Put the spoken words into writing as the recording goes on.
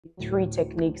3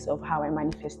 techniques of how I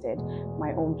manifested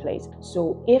my own place.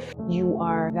 So if you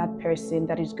are that person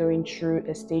that is going through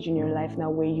a stage in your life now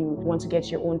where you want to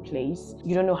get your own place,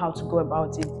 you don't know how to go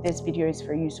about it, this video is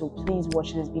for you. So please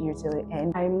watch this video till the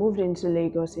end. I moved into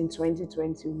Lagos in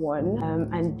 2021,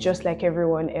 and just like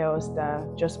everyone else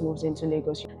that just moves into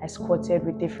Lagos, I squatted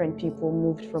with different people,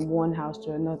 moved from one house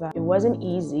to another. It wasn't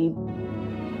easy.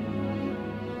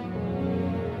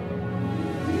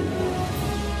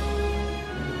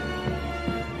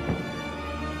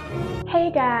 Hey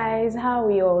guys, how are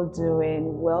we all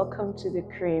doing? Welcome to the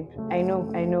crib. I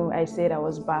know I said I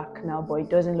was back now, but it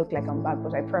doesn't look like I'm back,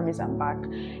 but I promise I'm back.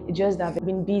 It's just that I've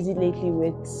been busy lately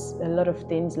with a lot of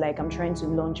things, like I'm trying to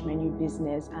launch my new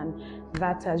business, and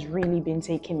that has really been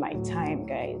taking my time,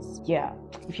 guys. Yeah,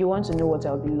 if you want to know what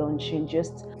I'll be launching,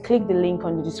 just click the link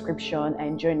on the description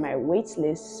and join my wait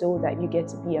list so that you get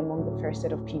to be among the first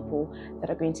set of people that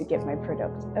are going to get my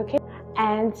product, okay?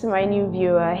 And to my new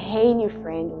viewer, hey new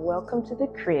friend, welcome to the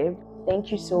crib. Thank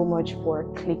you so much for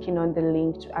clicking on the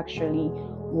link to actually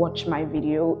watch my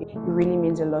video. It really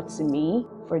means a lot to me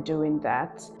for doing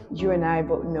that. You and I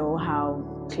both know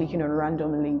how clicking on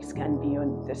random links can be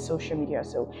on the social media,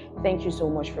 so thank you so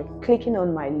much for clicking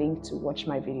on my link to watch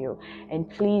my video. And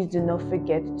please do not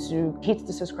forget to hit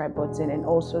the subscribe button and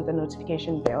also the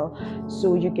notification bell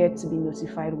so you get to be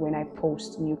notified when I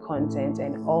post new content,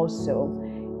 and also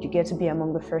you get to be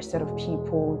among the first set of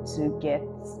people to get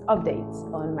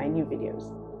updates on my new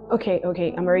videos.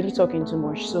 Okay, I'm already talking too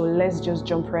much, so let's just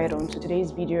jump right on to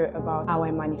today's video about how I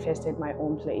manifested my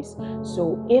own place.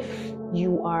 So if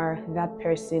you are that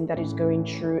person that is going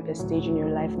through a stage in your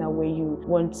life now where you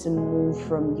want to move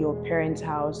from your parents'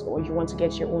 house, or you want to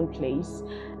get your own place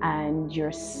and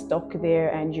you're stuck there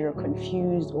and you're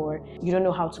confused or you don't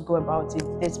know how to go about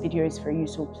it, this video is for you.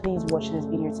 So please watch this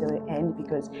video till the end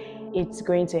because it's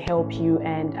going to help you.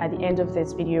 And at the end of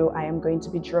this video, I am going to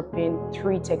be dropping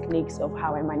 3 techniques of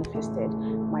how I manifested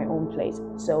my own place.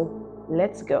 So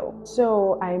let's go.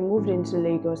 So I moved into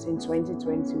Lagos in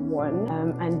 2021,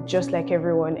 and just like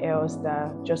everyone else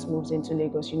that just moves into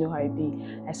Lagos, you know how it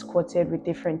be. I squatted with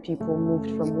different people, moved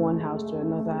from one house to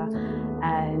another,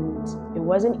 and it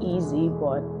wasn't easy,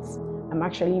 but I'm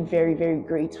actually very, very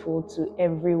grateful to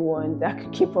everyone that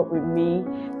could keep up with me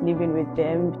living with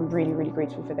them. I'm really, really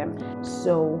grateful for them.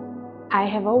 So I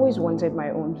have always wanted my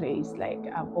own place. Like,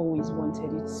 I've always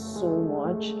wanted it so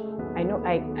much. I know,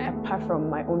 apart from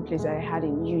my own place that I had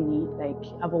in uni,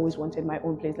 like I've always wanted my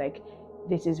own place. Like,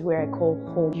 this is where I call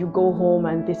home. You go home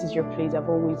and this is your place. I've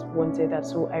always wanted that.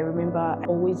 So I remember I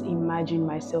always imagined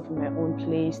myself in my own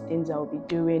place, things I'll be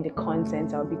doing, the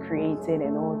content I'll be creating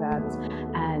and all that.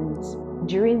 And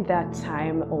during that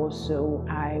time also,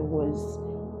 I was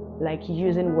like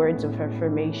using words of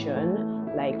affirmation.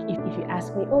 Like if you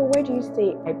ask me, oh, where do you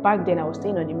stay? Like back then I was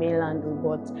staying on the mainland,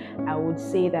 but I would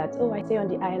say that, oh, I stay on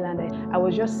the island. I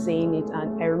was just saying it,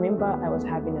 and I remember I was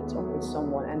having a talk with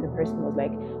someone and the person was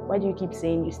like, why do you keep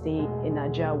saying you stay in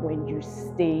Aja when you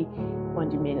stay on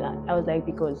the mainland? I was like,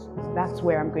 because that's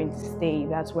where I'm going to stay,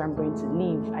 that's where I'm going to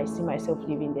live. I see myself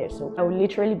living there. So I would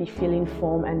literally be filling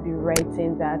form and be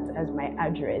writing that as my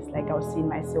address. Like I was seeing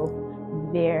myself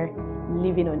there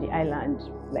living on the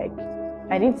island. Like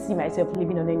I didn't see myself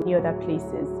living on any other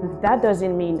places. That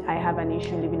doesn't mean I have an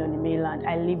issue living on the mainland.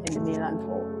 I lived in the mainland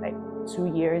for like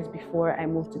 2 years before I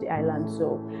moved to the island.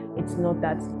 So it's not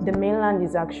that. The mainland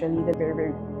is actually a very,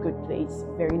 very good place,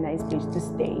 very nice place to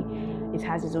stay. It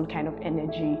has its own kind of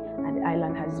energy, and the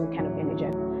island has its own kind of energy.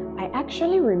 I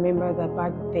actually remember that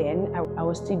back then I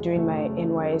was still doing my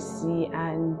NYSC,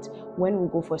 and when we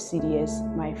go for CDS,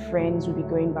 my friends would be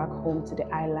going back home to the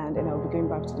island and I would be going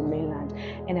back to the mainland.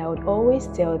 And I would always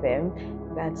tell them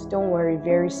that don't worry,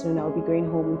 very soon I'll be going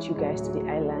home with you guys to the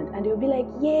island, and they'll be like,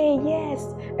 yay,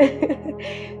 yes.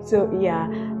 So yeah,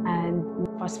 and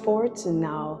fast forward to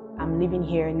now, I'm living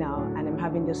here now and I'm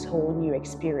having this whole new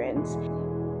experience.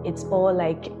 It's all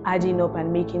like adding up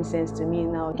and making sense to me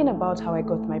now. Thinking about how I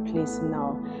got my place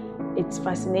now, it's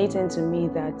fascinating to me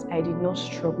that I did not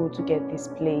struggle to get this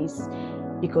place,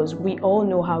 because we all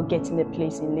know how getting a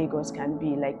place in Lagos can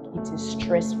be. Like, it is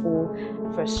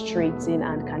stressful, frustrating,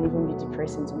 and can even be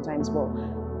depressing sometimes. But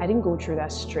I didn't go through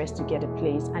that stress to get a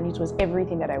place, and it was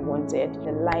everything that I wanted.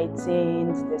 The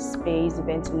lighting, the space, the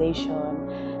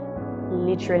ventilation,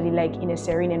 literally like in a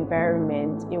serene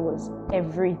environment. It was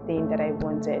everything that I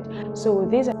wanted. So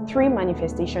these are 3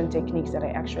 manifestation techniques that I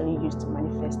actually use to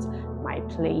manifest my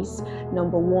place.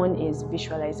 Number 1 is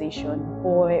visualization.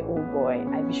 Boy, oh boy,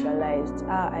 I visualized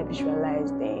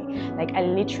like I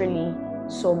literally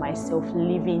saw myself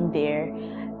living there.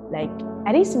 Like,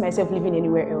 I didn't see myself living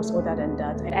anywhere else other than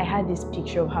that. I had this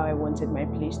picture of how I wanted my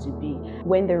place to be.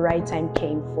 When the right time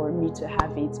came for me to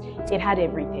have it, it had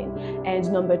everything.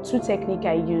 And number 2 technique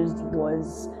I used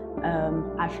was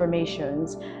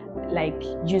affirmations, like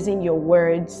using your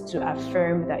words to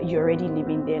affirm that you're already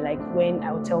living there. Like when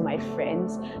I would tell my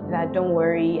friends that don't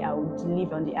worry, I would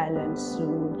live on the island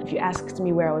soon. If you asked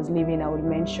me where I was living, I would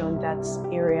mention that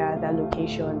area, that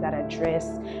location, that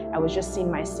address. I was just seeing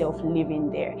myself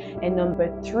living there. And number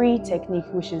 3 technique,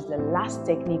 which is the last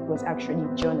technique, was actually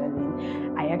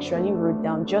journaling. I actually wrote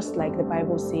down, just like the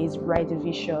Bible says, write a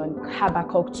vision.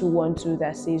 Habakkuk 2:1-2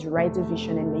 that says, write a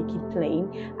vision and make it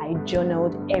plain. I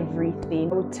journaled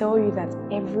everything. I will tell you that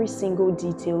every single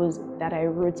details that I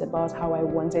wrote about how I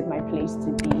wanted my place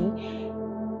to be,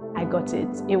 I got it.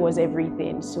 It was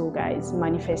everything. So guys,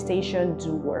 manifestation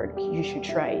do work. You should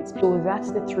try it. So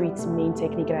that's the 3 main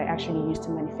technique that I actually used to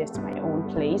manifest my own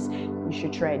place. You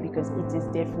should try it because it is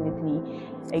definitely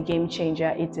a game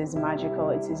changer. It is magical.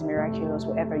 It is miraculous,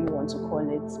 whatever you want to call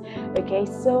it. Okay,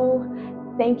 so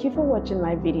thank you for watching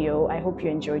my video. I hope you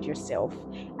enjoyed yourself.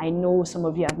 I know some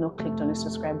of you have not clicked on the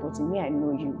subscribe button. Me, I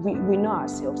know you. We know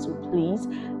ourselves. So please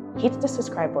hit the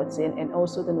subscribe button and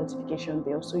also the notification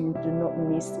bell so you do not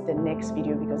miss the next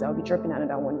video, because I'll be dropping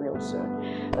another one real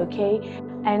soon. Okay,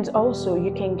 and also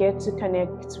you can get to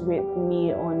connect with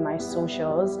me on my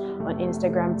socials on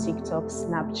Instagram, TikTok,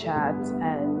 Snapchat,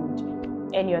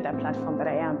 and any other platform that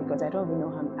I am, because I don't even know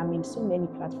how I'm in so many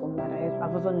platforms that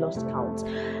I've even lost count.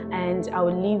 And I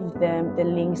will leave the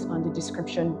links on the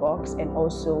description box, and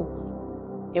also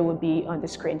it will be on the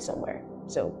screen somewhere.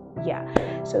 So yeah,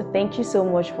 so thank you so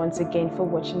much once again for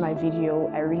watching my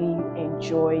video. I really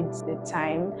enjoyed the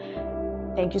time.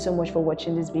 Thank you so much for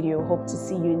watching this video. Hope to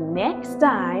see you next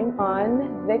time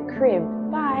on The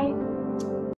Crib. Bye.